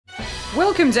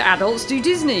Welcome to Adults Do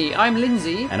Disney. I'm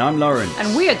Lindsay. And I'm Lauren.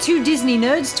 And we are two Disney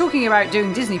nerds talking about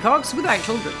doing Disney parks without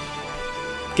children.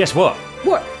 Guess what?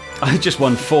 What? I just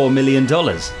won $4 million.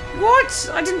 What?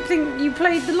 I didn't think you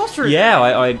played the lottery. Yeah,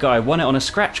 I won it on a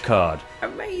scratch card.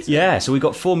 Amazing. Yeah, so we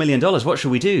got $4 million. What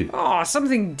should we do? Oh,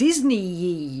 something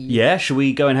Disney-y. Yeah, should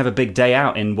we go and have a big day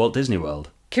out in Walt Disney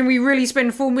World? Can we really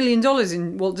spend $4 million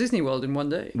in Walt Disney World in one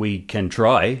day? We can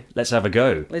try. Let's have a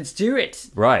go. Let's do it.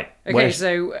 Right. Okay,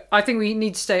 so I think we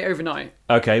need to stay overnight.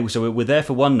 Okay, so we're there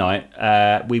for one night.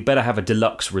 We better have a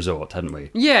deluxe resort, hadn't we?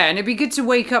 Yeah, and it'd be good to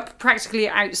wake up practically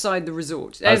outside the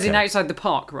resort. As in Okay. outside the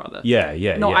park, rather.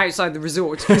 Yeah. Not outside the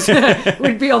resort, because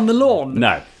we'd be on the lawn.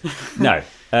 No.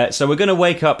 So we're going to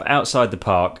wake up outside the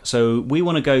park. So we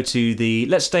want to go to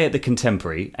let's stay at the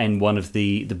Contemporary and one of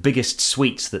the biggest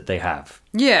suites that they have.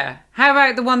 Yeah. How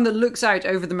about the one that looks out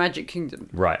over the Magic Kingdom?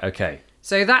 Right, okay.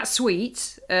 So that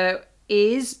suite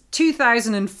is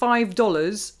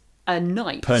 $2,005 a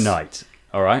night. Per night.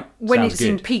 All right. When Sounds it's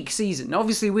in good. peak season.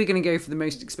 Obviously, we're going to go for the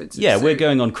most expensive. Yeah, so- we're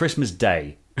going on Christmas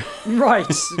Day. Right.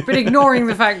 But ignoring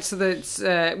the fact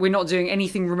that we're not doing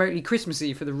anything remotely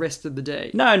Christmassy for the rest of the day.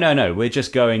 No. We're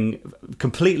just going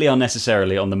completely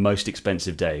unnecessarily on the most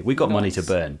expensive day. We've got money to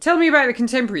burn. Tell me about the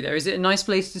Contemporary, though. Is it a nice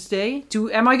place to stay?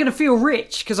 Am I going to feel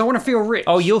rich? Because I want to feel rich.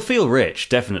 Oh, you'll feel rich,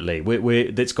 definitely.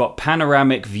 It's got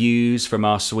panoramic views from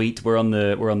our suite. We're on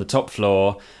the top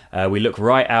floor. We look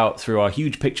right out through our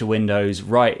huge picture windows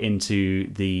right into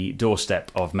the doorstep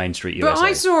of Main Street, USA. But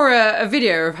I saw a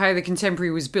video of how the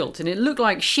Contemporary was built, and it looked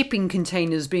like shipping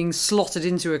containers being slotted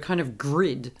into a kind of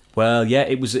grid. Well, yeah,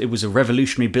 it was a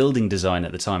revolutionary building design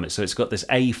at the time. So it's got this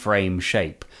A-frame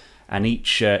shape, and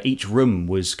each room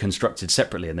was constructed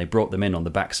separately, and they brought them in on the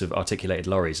backs of articulated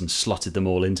lorries and slotted them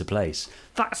all into place.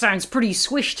 That sounds pretty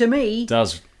swish to me.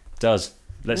 Does.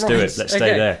 Let's do Right, it. Let's stay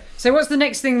okay. there. So what's the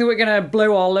next thing that we're going to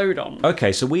blow our load on?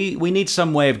 Okay, so we need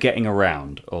some way of getting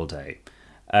around all day.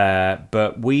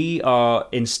 But we are,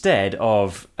 instead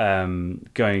of hiring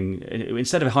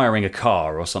a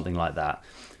car or something like that,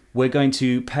 we're going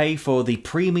to pay for the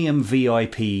premium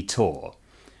VIP tour,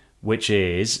 which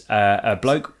is a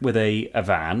bloke with a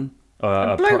van.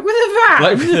 Bloke with a van?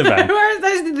 Bloke with a van.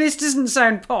 This doesn't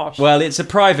sound posh. Well, it's a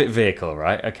private vehicle,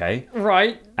 right? Okay.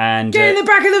 Right. And Get in the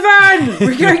back of the van!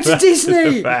 We're going to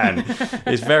Disney! The van.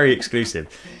 It's very exclusive.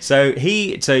 So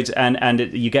you get a Are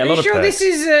lot you of sure perks. this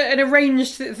is an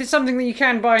arranged something that you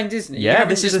can buy in Disney? Yeah, you haven't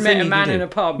this is just a met thing a you man can in do. a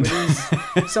pub and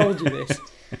he's sold you this.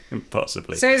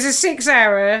 Possibly. So it's a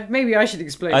 6-hour. Maybe I should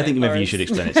explain. I think it, maybe you Lawrence. should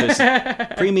explain it. So it's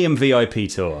a premium VIP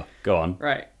tour. Go on.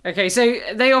 Right. Okay. So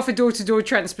they offer door-to-door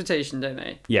transportation, don't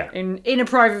they? Yeah. In a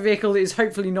private vehicle that is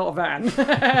hopefully not a van.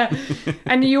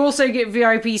 And you also get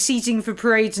VIP seating for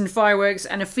parades and fireworks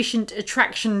and efficient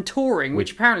attraction touring,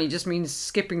 which apparently just means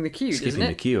skipping the queue, doesn't Skipping it?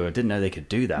 the queue. I didn't know they could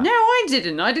do that. No, I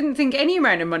didn't. I didn't think any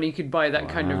amount of money could buy that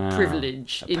kind of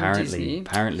privilege in Disney.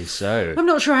 Apparently so. I'm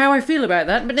not sure how I feel about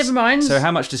that, but never mind. So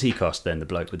how much does he cost then, the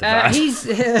bloke with the van? He's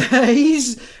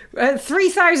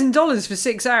 $3,000 for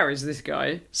 6 hours, this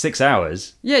guy. 6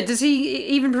 hours? Yeah, does he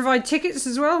even provide tickets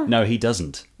as well? No, he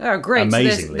doesn't. Oh, great.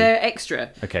 Amazingly. So they're extra.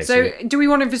 Okay, So so- do we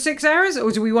want him for 6 hours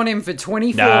or do we want him for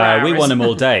 24 No, hours? we want him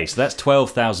all day. So that's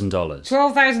 $12,000.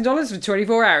 $12,000 for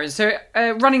 24 hours. So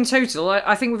running total,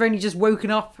 I think we've only just woken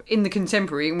up in the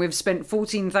Contemporary and we've spent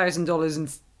 $14,000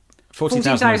 and...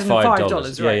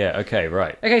 $14,005. right. Yeah, okay,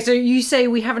 right. Okay, so you say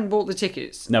we haven't bought the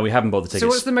tickets. No, we haven't bought the tickets. So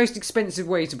what's the most expensive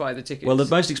way to buy the tickets? Well, the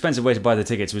most expensive way to buy the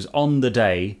tickets was on the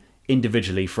day,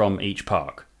 individually from each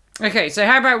park. Okay, so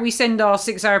how about we send our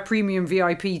 6-hour premium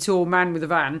VIP tour man with a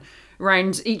van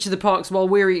around each of the parks while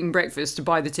we're eating breakfast to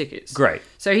buy the tickets. Great.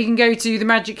 So he can go to the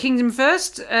Magic Kingdom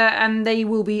first, and they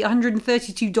will be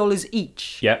 $132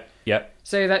 each. Yep.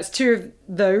 So that's 2 of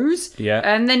those. Yeah.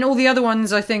 And then all the other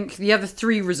ones, I think, the other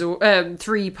 3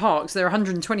 parks, they're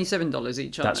 $127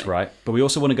 each, aren't That's they? right. But we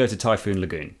also want to go to Typhoon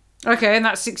Lagoon. Okay, and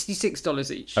that's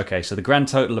 $66 each. Okay, so the grand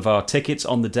total of our tickets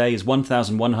on the day is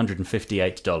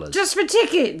 $1,158. Just for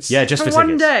tickets? Yeah, just for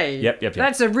one tickets. day? Yep.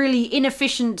 That's a really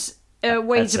inefficient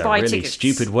way That's to buy a really tickets.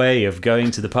 stupid way of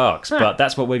going to the parks, but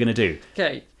that's what we're going to do.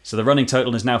 Okay. So the running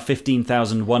total is now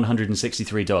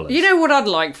 $15,163. You know what I'd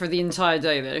like for the entire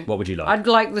day, though? What would you like? I'd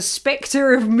like the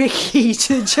spectre of Mickey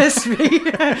to just be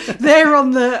there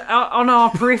on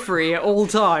our periphery at all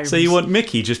times. So you want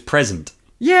Mickey just present?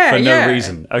 Yeah, for no yeah.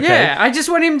 reason. Okay. Yeah, I just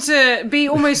want him to be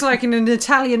almost like in an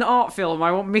Italian art film.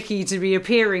 I want Mickey to be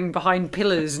appearing behind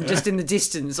pillars and just in the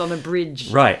distance on a bridge.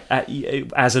 Right,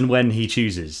 as and when he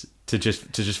chooses to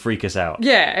just freak us out.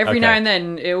 Yeah, every Okay. now and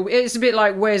then it's a bit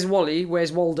like Where's Wally?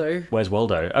 Where's Waldo? Where's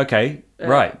Waldo? Okay,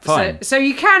 right, fine. So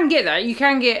you can get that. You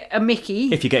can get a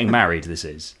Mickey. If you're getting married, this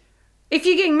is. If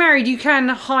you're getting married, you can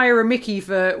hire a Mickey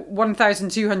for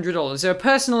 $1,200. So a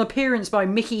personal appearance by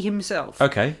Mickey himself.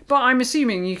 Okay. But I'm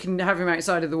assuming you can have him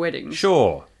outside of the wedding.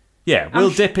 Sure. Yeah, we'll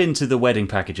dip into the wedding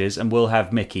packages and we'll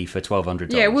have Mickey for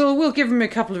 $1,200. Yeah, we'll give him a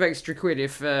couple of extra quid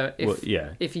if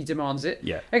if he demands it.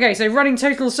 Yeah. Okay, so running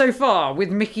total so far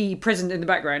with Mickey present in the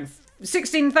background,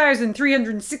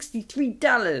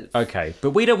 $16,363. Okay, but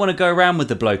we don't want to go around with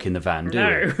the bloke in the van, do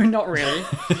No, not really.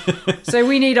 So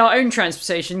we need our own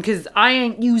transportation because I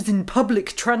ain't using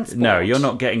public transport. No, you're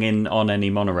not getting in on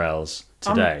any monorails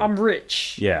today. I'm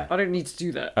rich. Yeah. I don't need to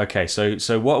do that. Okay, so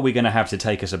what are we going to have to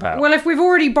take us about? Well, if we've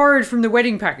already borrowed from the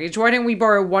wedding package, why don't we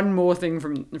borrow one more thing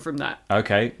from that?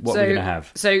 Okay, what are we going to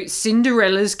have? So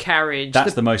Cinderella's carriage.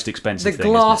 That's the most expensive the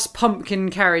thing, glass isn't pumpkin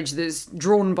carriage that's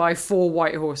drawn by 4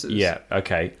 white horses. it? Yeah,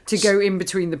 okay. To go in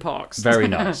between the parks. Very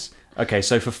nice. Okay,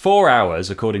 so for 4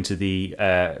 hours, according to the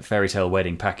fairy tale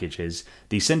wedding packages,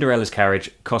 the Cinderella's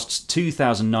carriage costs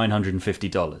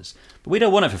 $2,950. But we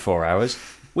don't want it for 4 hours.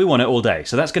 We want it all day.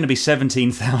 So that's going to be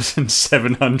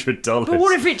 $17,700. But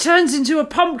what if it turns into a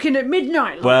pumpkin at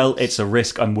midnight? Well, it's a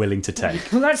risk I'm willing to take.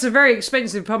 Well, that's a very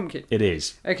expensive pumpkin. It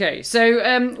is. Okay,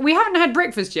 so we haven't had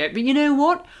breakfast yet, but you know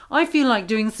what? I feel like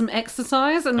doing some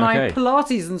exercise and my Okay.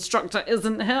 Pilates instructor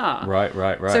isn't here. Right.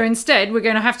 So instead, we're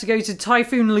going to have to go to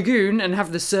Typhoon Lagoon and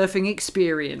have the surfing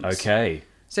experience. Okay.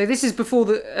 So this is before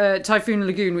the Typhoon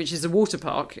Lagoon, which is a water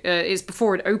park. It's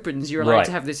before it opens. You're allowed Right.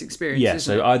 to have this experience. Yeah,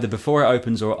 isn't so it? either before it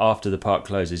opens or after the park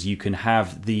closes, you can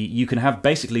have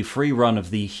basically free run of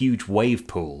the huge wave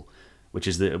pool, which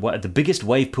is the biggest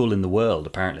wave pool in the world,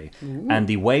 apparently. Ooh. And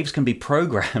the waves can be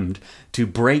programmed to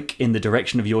break in the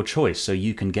direction of your choice, so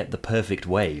you can get the perfect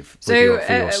wave for your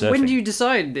surfing. When do you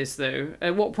decide this, though?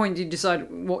 At what point do you decide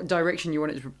what direction you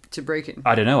want it to break in?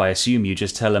 I don't know. I assume you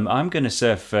just tell them, I'm going to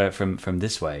surf from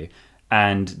this way.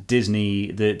 And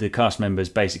Disney, the cast members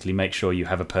basically make sure you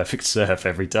have a perfect surf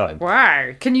every time.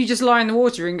 Wow. Can you just lie in the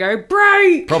water and go,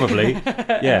 break? Probably.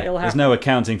 Yeah. It'll There's happen. no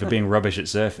accounting for being rubbish at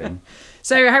surfing.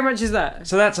 So how much is that?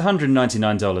 So that's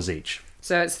 $199 each.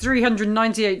 So it's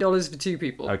 $398 for 2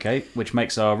 people. Okay, which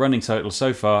makes our running total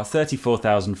so far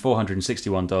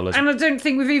 $34,461. And I don't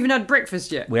think we've even had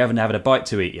breakfast yet. We haven't had a bite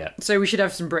to eat yet. So we should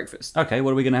have some breakfast. Okay,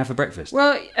 what are we going to have for breakfast?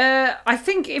 Well, I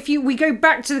think if we go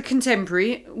back to the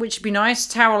Contemporary, which would be nice,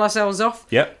 towel ourselves off.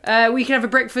 Yep. We can have a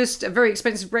very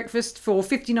expensive breakfast for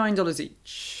 $59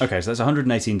 each. Okay, so that's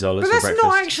 $118 But for that's breakfast.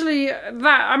 not actually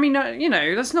that. I mean,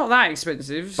 that's not that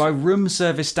expensive. By room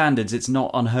service standards, it's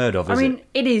not unheard of, is I it? mean,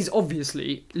 it is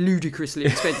obviously ludicrously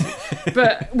expensive,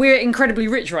 but we're incredibly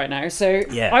rich right now, so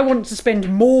Yeah. I want to spend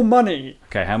more money.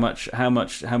 Okay, how much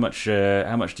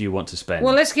do you want to spend?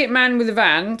 Well, let's get Man with a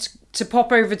Van to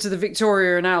pop over to the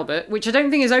Victoria and Albert, which I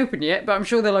don't think is open yet, but I'm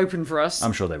sure they'll open for us.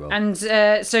 I'm sure they will. And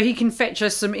so he can fetch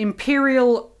us some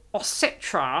Imperial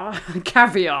Ossetra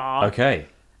caviar. Okay.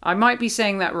 I might be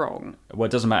saying that wrong. Well,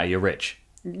 it doesn't matter. You're rich.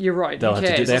 You're right. They'll Who have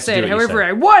to do- cares? they I'll have to say do it what you however say.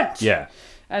 I want. Yeah.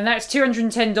 And that's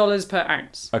 $210 per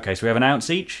ounce. Okay, so we have an ounce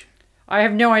each. I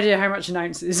have no idea how much an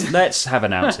ounce is. Let's have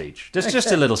an ounce each.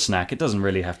 Just a little snack. It doesn't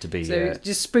really have to be. So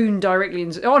just spoon directly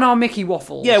into on our Mickey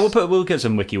waffles. Yeah, we'll get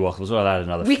some wiki waffles. We'll add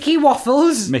another. Wiki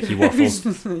waffles. Mickey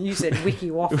waffles. You said wiki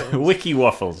waffles. Wiki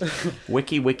waffles.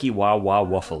 Wiki wah wah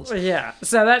waffles. Yeah.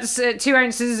 So that's 2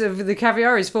 ounces of the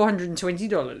caviar is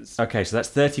 $420. Okay, so that's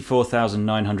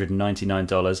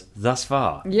 $34,999 thus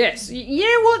far. Yes. You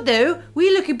know what though? We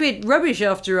look a bit rubbish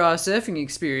after our surfing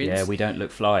experience. Yeah, we don't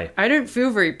look fly. I don't feel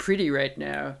very pretty right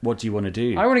now. What do you want to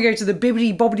do? I want to go to the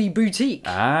Bibbidi Bobbidi Boutique.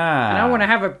 Ah. And I want to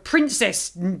have a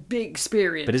princess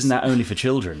experience. But isn't that only for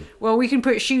children? Well, we can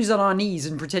put shoes on our knees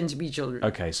and pretend to be children.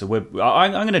 Okay, so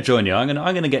I'm going to join you. I'm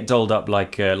going to get dolled up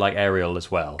like Ariel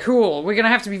as well. Cool. We're going to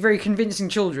have to be very convincing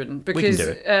children because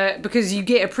do because you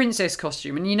get a princess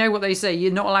costume, and you know what they say: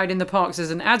 you're not allowed in the parks as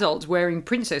an adult wearing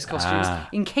princess costumes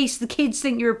in case the kids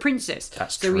think you're a princess.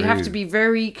 That's so we have true. to be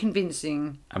very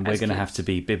convincing. And we're going to have to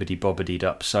be bibbidi bobbadied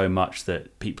up so much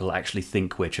that people actually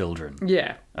think we're children.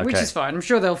 Yeah, which Okay. is fine. I'm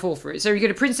sure they'll fall for it. So you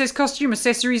get a princess costume,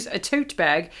 accessories, a tote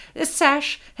bag, a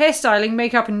sash, hairstyling,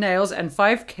 makeup and nails, and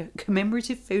 5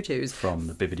 commemorative photos From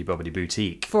the Bibbidi Bobbidi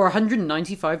Boutique. for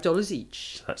 $195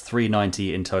 each. That's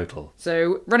 $390 in total.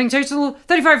 So running total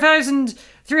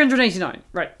 $35,389.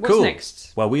 Right. What's Cool.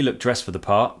 next? Well, we look dressed for the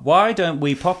part. Why don't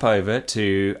we pop over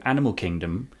to Animal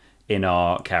Kingdom in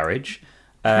our carriage?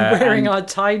 Wearing our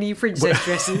tiny princess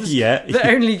dresses Yeah. that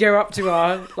only go up to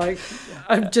our,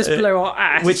 just below our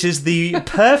ass. Which is the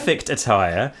perfect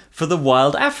attire for the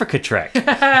Wild Africa trek.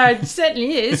 It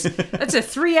certainly is. That's a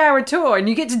 3-hour tour, and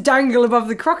you get to dangle above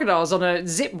the crocodiles on a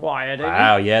zip wire, don't you?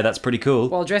 Wow, yeah, that's pretty cool.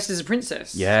 While dressed as a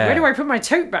princess. Yeah. Where do I put my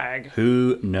tote bag?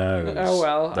 Who knows? Oh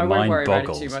well, The I won't mind worry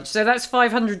boggles. about it too much. So that's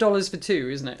 $500 for two,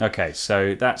 isn't it? Okay,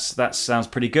 so that sounds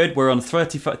pretty good. We're on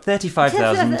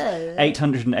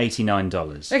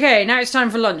 $35,889. Okay, now it's time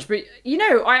for lunch. But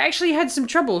I actually had some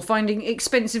trouble finding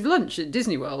expensive lunch at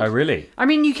Disney World. Oh, really? I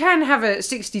mean, you can have a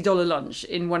 $60 lunch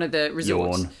in one of the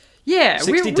resorts. Yawn. Yeah,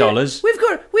 $60?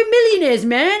 We're millionaires,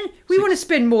 man. We want to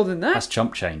spend more than that. That's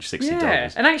chump change, $60.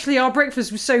 Yeah, and actually, our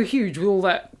breakfast was so huge with all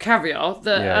that caviar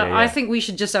that Yeah. I think we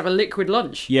should just have a liquid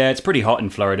lunch. Yeah, it's pretty hot in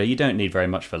Florida. You don't need very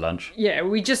much for lunch. Yeah,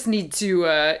 we just need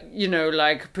to,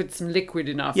 put some liquid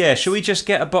in our. Yeah, should we just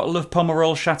get a bottle of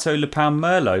Pomerol Chateau Le Pain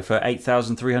Merlot for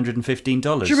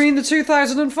 $8,315? Do you mean the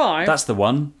 2005? That's the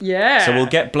one. Yeah. So we'll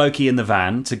get Blokey in the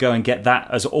van to go and get that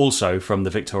as also from the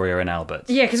Victoria and Albert.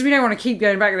 Yeah, because we don't want to keep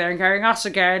going back there and going, us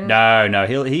again. No,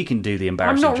 he can do the I'm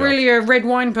embarrassing not job. really a red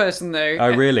wine person, though.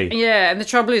 Oh, really? Yeah, and the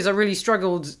trouble is I really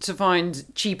struggled to find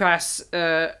expensive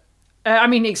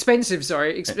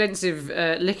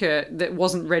liquor that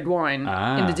wasn't red wine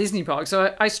in the Disney park.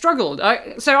 So I struggled.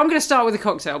 So I'm going to start with a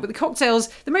cocktail. But the cocktails,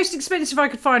 the most expensive I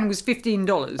could find was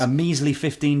 $15. A measly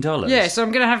 $15. Yeah, so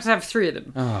I'm going to have 3 of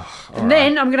them.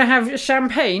 Then I'm going to have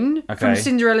champagne from Okay.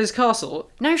 Cinderella's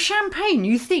castle. Now, champagne,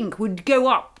 you think, would go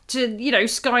up to,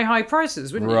 sky-high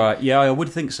prices, wouldn't you? Right, yeah, I would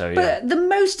think so, yeah. But the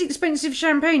most expensive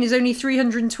champagne is only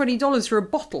 $320 for a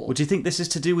bottle. Would you think this is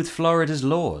to do with Florida's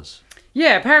laws?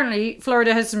 Yeah, apparently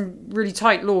Florida has some really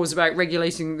tight laws about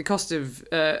regulating the cost of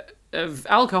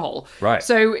alcohol. Right.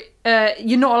 So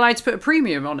you're not allowed to put a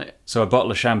premium on it. So a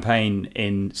bottle of champagne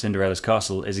in Cinderella's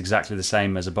castle is exactly the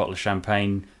same as a bottle of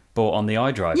champagne bought on the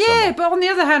iDrive Yeah, somewhere. but on the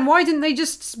other hand, why didn't they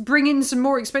just bring in some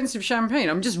more expensive champagne?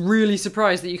 I'm just really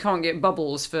surprised that you can't get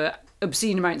bubbles for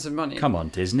obscene amounts of money. Come on,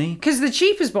 Disney. Because the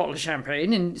cheapest bottle of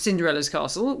champagne in Cinderella's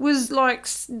castle was like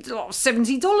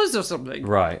 $70 or something.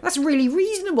 Right. That's really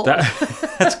reasonable.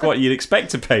 That's what you'd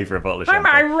expect to pay for a bottle of I'm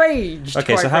champagne. outraged.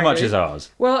 Okay, so quite how much frankly. is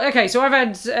ours? Well, okay, so I've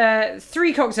had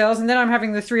 3 cocktails, and then I'm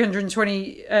having the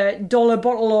 $320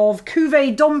 bottle of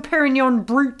Cuvée Dom Perignon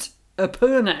Brut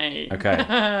Epernay. Okay.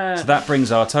 So that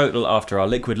brings our total after our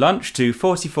liquid lunch to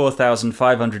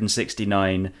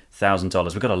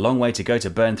 $44,569,000. We've got a long way to go to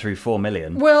burn through $4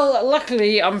 million. Well,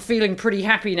 luckily, I'm feeling pretty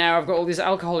happy now. I've got all this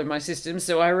alcohol in my system,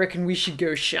 so I reckon we should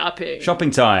go shopping. Shopping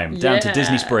time, down to Yeah,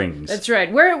 Disney Springs. That's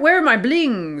right. Where are my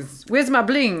blings? Where's my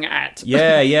bling at?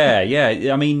 Yeah.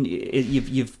 I mean,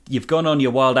 you've gone on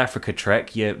your Wild Africa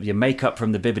trek. Your makeup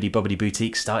from the Bibbidi Bobbidi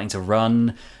Boutique starting to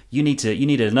run. You need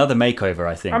another makover,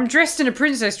 I think. I'm dressed in a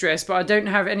princess dress, but I don't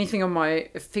have anything on my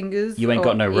fingers. You ain't or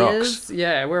got no ears. rocks.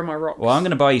 Yeah, where are my rocks? Well, I'm going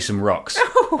to buy you some rocks.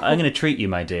 I'm going to treat you,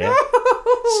 my dear.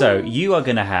 So you are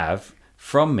going to have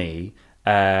from me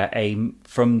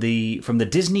from the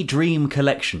Disney Dream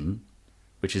collection,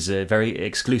 which is a very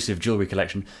exclusive jewelry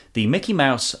collection, the Mickey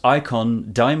Mouse Icon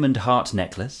Diamond Heart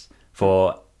Necklace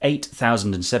for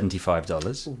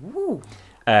 $8,075. Ooh.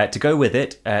 To go with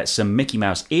it, some Mickey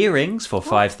Mouse earrings for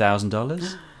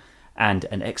 $5,000 and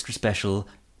an extra special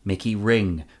Mickey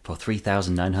ring for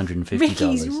 $3,950.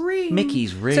 Mickey's ring.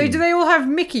 Mickey's ring. So do they all have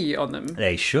Mickey on them?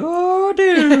 They sure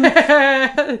do.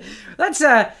 That's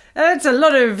a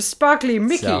lot of sparkly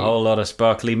Mickey. It's a whole lot of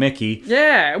sparkly Mickey.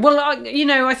 Yeah. Well,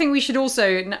 I think we should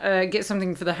also get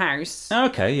something for the house.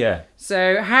 Okay, yeah.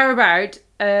 So how about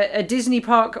a Disney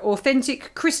Park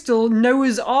authentic crystal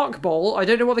Noah's Ark bowl? I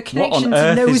don't know what the connection on to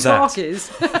earth Noah's is that? Ark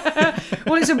is.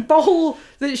 Well, it's a bowl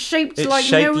that's shaped It's like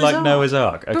shaped Noah's like Ark. Noah's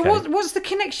Ark. Okay. But what's the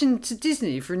connection to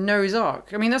Disney for Noah's Ark?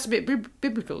 I mean, that's a bit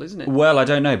biblical, isn't it? Well, I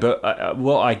don't know, but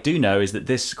what I do know is that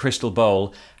this crystal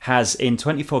bowl has in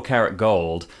 24 karat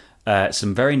gold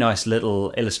some very nice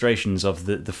little illustrations of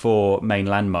the 4 main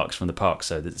landmarks from the park.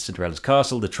 So the Cinderella's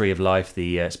Castle, the Tree of Life,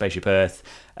 the Spaceship Earth,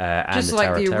 and Just the like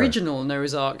Tower of the Terror. original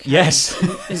Noah's Ark. Yes.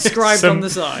 Inscribed on the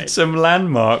side. Some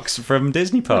landmarks from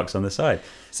Disney parks on the side.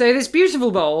 So this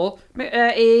beautiful bowl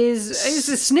is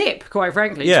a snip, quite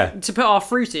frankly, Yeah. to put our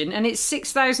fruit in, and it's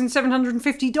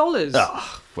 $6,750.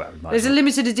 Well, we might There's as a well.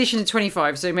 limited edition of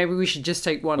 25, so maybe we should just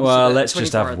take one. Well, so that let's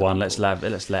just 24 have are one. the-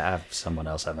 Let's have someone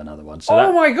else have another one. So Oh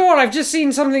that... my god, I've just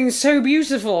seen something so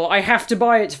beautiful. I have to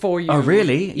buy it for you. Oh,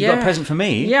 really? You got a present for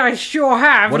me? Yeah, I sure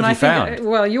have. What and have you I think, found?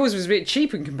 well, yours was a bit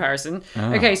cheap in comparison.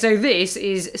 Ah. Okay, so this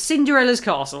is Cinderella's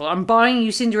Castle. I'm buying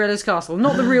you Cinderella's Castle.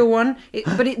 Not the real one,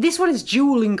 but this one is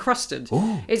jewel encrusted.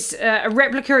 It's a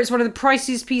replica. It's one of the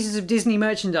priciest pieces of Disney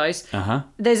merchandise. Uh-huh.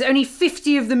 There's only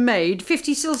 50 of them made.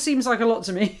 50 still seems like a lot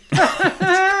to me.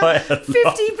 Quite a lot.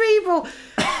 50 people.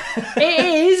 It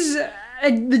is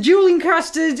the jewel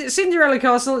encrusted Cinderella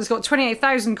Castle. It's got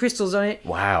 28,000 crystals on it.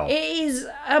 Wow. It is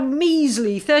a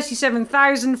measly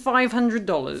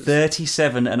 $37,500.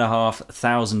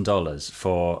 $37,500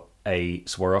 for a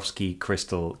Swarovski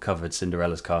crystal covered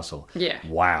Cinderella's castle. Yeah.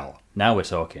 Wow. Now we're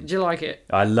talking. Do you like it?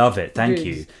 I love it. Thank Good.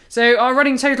 you. So our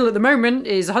running total at the moment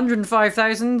is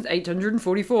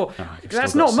 105,844. We've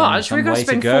That's still not got much. some We've got to way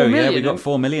spend go. 4 million. Yeah, we've got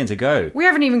 4 million to go. We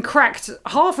haven't even cracked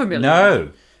half a million. No.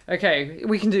 Okay,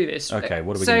 we can do this. Okay,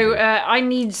 what are we so, gonna do? I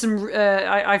need some.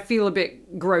 I feel a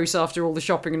bit gross after all the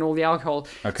shopping and all the alcohol.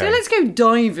 Okay. So let's go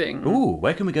diving. Ooh,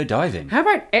 where can we go diving? How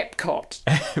about Epcot?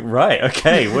 Right,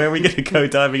 okay. Where are we going to go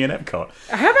diving in Epcot?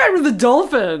 How about with the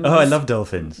dolphins? Oh, I love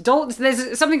dolphins.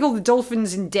 There's something called the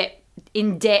dolphins in depth. Sorry,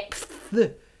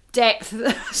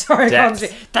 I can't Depth.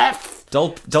 say depth.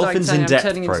 Dolphins Like in I'm depth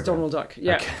turning into program. Donald Duck.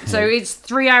 Yeah. Okay. So it's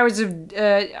 3 hours of.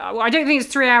 I don't think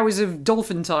it's 3 hours of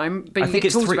dolphin time, but I you think get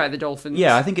it's taught three- about the dolphins.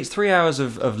 Yeah, I think it's 3 hours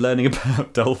of learning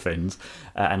about dolphins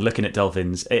and looking at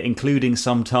dolphins, including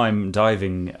some time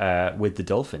diving with the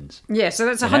dolphins. Yeah, so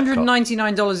that's In Epcot.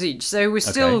 $199 each. So we're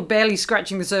still Okay. barely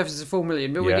scratching the surface of 4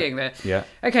 million, but we're Yeah, getting there. yeah.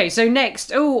 Okay, so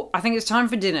next, I think it's time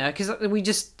for dinner because we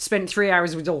just spent 3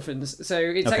 hours with dolphins. So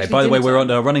it's Okay, actually by the way, dinner we're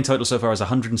time. on our running total so far is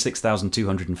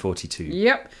 106,242.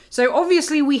 Yep. So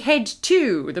obviously we head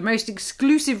to the most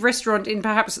exclusive restaurant in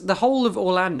perhaps the whole of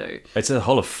Orlando. It's the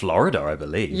whole of Florida, I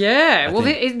believe. Yeah. I Well,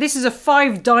 think- this is a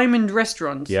 5-diamond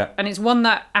restaurant. Yeah. And it's won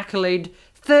that accolade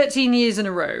 13 years in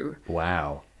a row.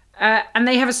 Wow. And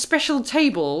they have a special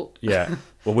table. Yeah.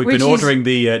 Well, we've Which been is- ordering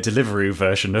the Deliveroo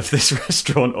version of this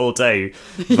restaurant all day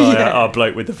via Yeah. our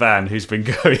bloke with the van who's been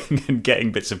going and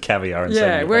getting bits of caviar and Yeah.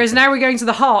 sending it Whereas back now we're going to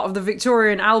the heart of the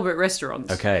Victoria and Albert restaurant.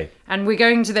 to us. Okay. And we're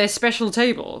going to their special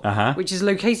table, Uh-huh. which is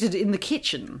located in the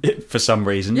kitchen. For some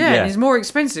reason. Yeah, Yeah. and it's more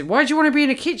expensive. Why do you want to be in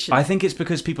a kitchen? I think it's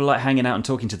because people like hanging out and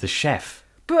talking to the chef.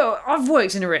 But I've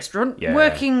worked in a restaurant. Yeah.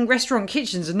 Working restaurant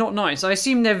kitchens are not nice. I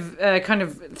assume they've kind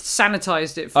of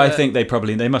sanitized it for... I think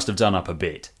they must have done up a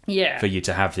bit Yeah. for you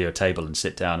to have your table and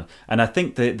sit down. And I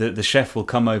think the chef will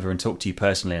come over and talk to you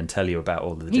personally and tell you about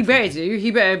all the He different... better do.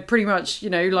 He better pretty much,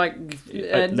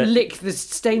 lick the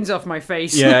stains off my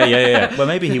face. Yeah. Well,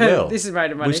 maybe he will. This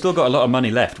amount of money. We've still got a lot of money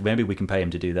left. Maybe we can pay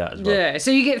him to do that as well. Yeah,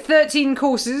 so you get 13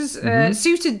 courses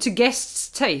suited to guests'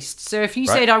 taste. So if you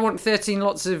Right. said, I want 13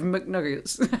 lots of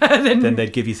McNuggets, then... Then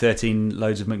they'd give you 13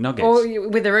 loads of McNuggets. Or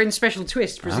with their own special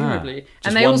twist, presumably. Just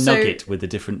and they one also... nugget with a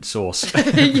different sauce.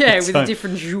 yeah, with So, a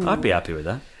different jus. I'd be happy with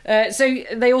that. So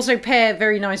they also pair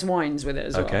very nice wines with it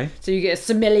as well. Okay. So you get a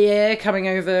sommelier coming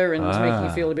over and making you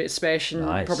Ah. feel a bit special, and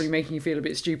Nice. probably making you feel a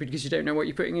bit stupid because you don't know what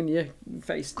you're putting in your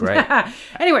face. Great.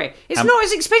 Anyway, it's not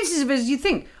as expensive as you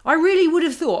think. I really would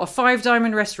have thought a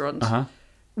 5-diamond restaurant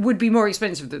would be more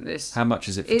expensive than this. How much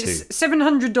is it for It's two?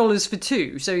 $700 for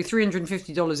two, so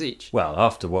 $350 each. Well,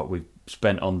 after what we've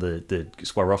spent on the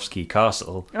Swarovski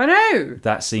castle, I know.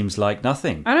 that seems like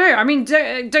nothing. I know. I mean,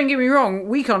 don't get me wrong.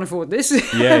 We can't afford this.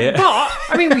 Yeah. But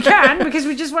I mean, we can because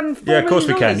we just won $4 Yeah, of course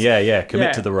we can. million. Yeah. Commit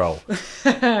Yeah. to the role.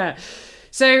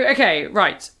 So, okay,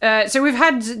 right. So we've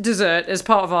had dessert as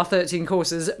part of our 13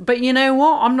 courses, but you know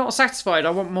what? I'm not satisfied. I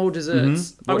want more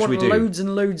desserts. What I should want we do? loads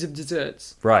and loads of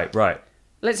desserts. Right.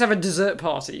 Let's have a dessert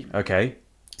party. Okay.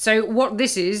 So what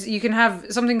this is, you can have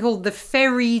something called the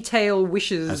Fairy Tale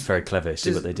Wishes That's very clever.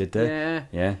 See what they did there?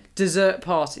 Yeah. dessert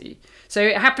party. So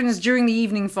it happens during the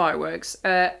evening fireworks.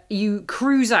 You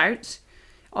cruise out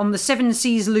on the Seven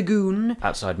Seas Lagoon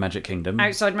Outside Magic Kingdom.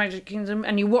 outside Magic Kingdom,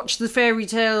 and you watch the fairy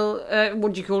tale.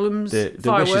 What do you call them? The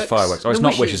Wishes fireworks. Oh, it's The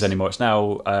not Wishes anymore. It's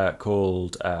now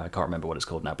called. I can't remember what it's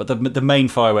called now. But the main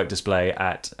firework display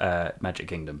at Magic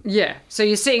Kingdom. Yeah. So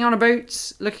you're sitting on a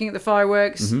boat looking at the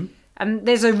fireworks. And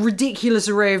there's a ridiculous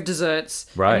array of desserts.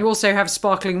 Right. And you also have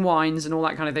sparkling wines and all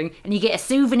that kind of thing. And you get a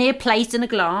souvenir plate and a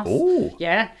glass. Ooh.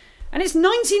 Yeah. And it's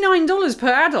 $99 per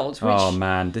adult, which Oh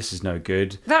man, this is no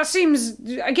good. that seems,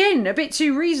 again, a bit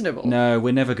too reasonable. No,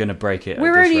 we're never going to break it.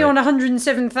 We're at this only rate. on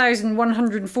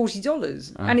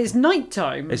 $107,140. And it's night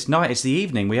time. It's night. It's the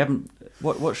evening. We haven't.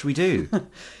 What should we do?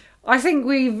 I think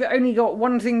we've only got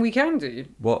one thing we can do.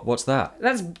 What's that?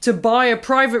 That's to buy a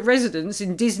private residence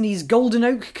in Disney's Golden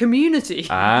Oak community.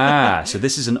 So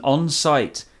this is an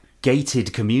on-site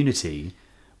gated community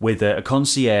with a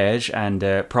concierge and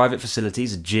private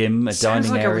facilities, a gym, a Sounds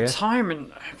dining like area. a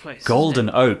retirement place. Golden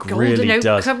Oak really Golden Oak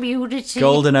does. community.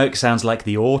 Golden Oak sounds like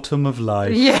the autumn of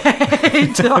life. Yeah,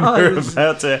 it We're does.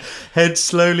 about to head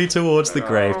slowly towards the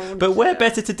grave. Oh, But where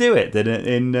better to do it than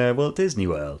in Walt Disney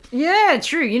World? Yeah,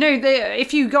 true. You know,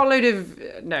 if you got a load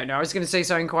of no, I was going to say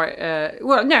something quite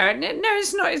well. No,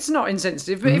 it's not. It's not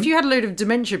insensitive. But if you had a load of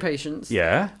dementia patients, Mm-hmm.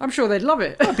 Yeah. I'm sure they'd love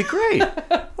it. That'd be great.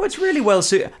 Oh, it's really well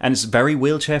suited. And it's very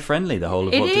wheelchair friendly, the whole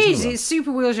of It Walt Disney is. World. It's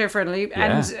super wheelchair friendly,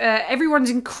 Yeah. and everyone's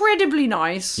incredibly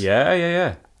nice.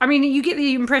 Yeah. I mean, you get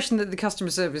the impression that the customer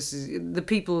service, the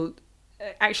people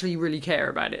actually really care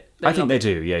about it. I think love they it.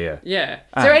 do, yeah. Yeah.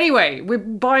 And- So anyway, we're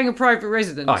buying a private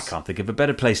residence. I can't think of a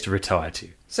better place to retire to.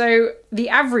 So the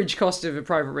average cost of a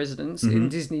private residence Mm-hmm. in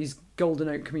Disney's Golden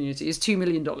Oak community is $2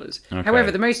 million.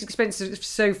 However, the most expensive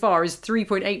so far is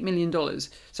 $3.8 million.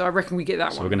 So I reckon we get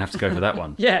that So one. we're going to have to go for that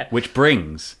one. Yeah. Which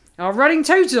brings Our running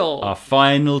total. our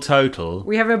final total.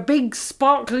 We have a big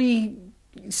sparkly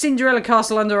Cinderella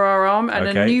castle under our arm and a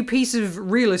Okay. new piece of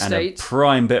real And a estate.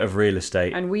 prime bit of real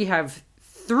estate. And we have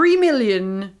 3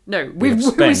 million. No, we have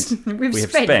spent. we've we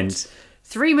have spent spent.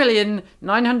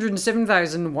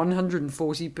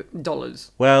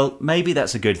 $3,907,140. Well, maybe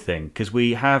that's a good thing because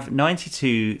we have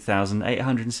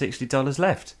 $92,860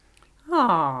 left.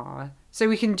 Ah, so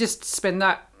we can just spend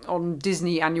that on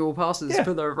Disney annual passes Yeah.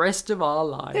 for the rest of our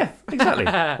life. Yeah, exactly.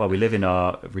 Well, we live in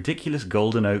our ridiculous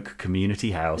Golden Oak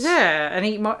community house. Yeah, and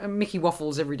eat Mickey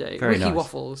waffles every day. Very Wiki nice.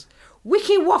 waffles.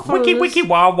 Wiki waffles. Wiki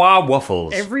wah wah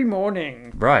waffles. Every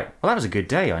morning. Right. Well, that was a good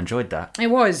day. I enjoyed that. It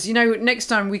was. You know, next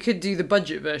time we could do the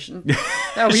budget version.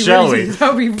 That'll be Shall really, we?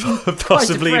 That'll be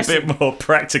Possibly a quite bit more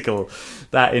practical,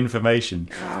 that information.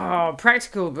 Oh,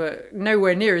 practical, but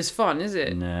nowhere near as fun, is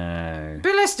it? No.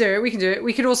 But let's do it. We can do it.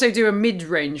 We could also do a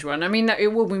mid-range one. I mean,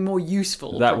 it will be more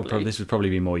useful. That would this would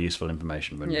probably be more useful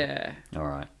information, wouldn't it? Yeah. All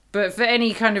right. But for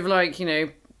any kind of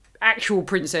actual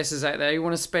princesses out there who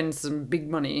want to spend some big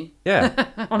money Yeah.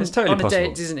 on, It's totally on a possible. day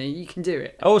at Disney, you can do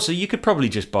it. Also, you could probably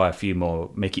just buy a few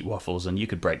more Mickey waffles and you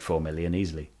could break 4 million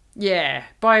easily. Yeah,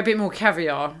 buy a bit more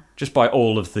caviar. Just buy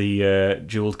all of the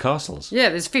jeweled castles. Yeah,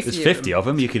 there's 50 There's 50 of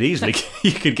them. You could easily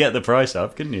you could get the price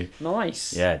up, couldn't you?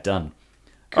 Nice. Yeah, done.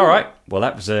 All right. Well,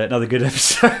 that was another good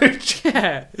episode.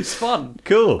 Yeah, it's fun.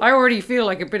 Cool. I already feel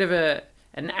like a bit of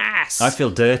an ass. I feel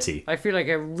dirty. I feel like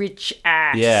a rich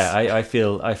ass. Yeah, I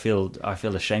feel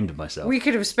ashamed of myself. We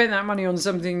could have spent that money on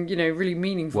something, really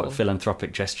meaningful. What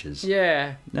philanthropic gestures?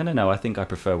 Yeah. No. I think I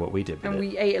prefer what we did with And it.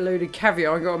 we ate a load of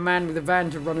caviar and got a man with a van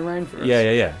to run around for us.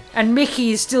 Yeah. And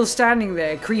Mickey is still standing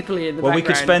there creepily in the Well, we background.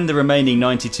 could spend the remaining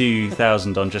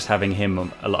 92,000 on just having him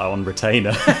on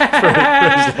retainer for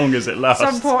as long as it lasts.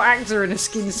 some poor actor in a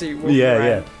skin suit walking Yeah.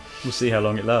 around. We'll see how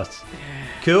long it lasts.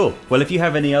 Cool. Well, if you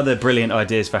have any other brilliant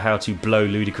ideas for how to blow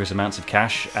ludicrous amounts of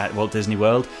cash at Walt Disney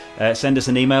World, send us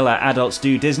an email at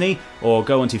adultsdodisney or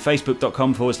go onto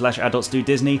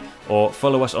facebook.com/adultsdodisney or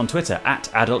follow us on Twitter at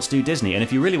adultsdodisney. And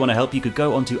if you really want to help, you could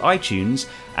go onto iTunes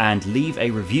and leave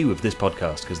a review of this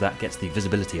podcast because that gets the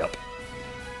visibility up.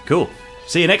 Cool.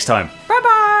 See you next time.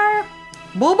 Bye-bye.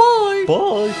 Bye-bye.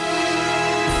 Bye.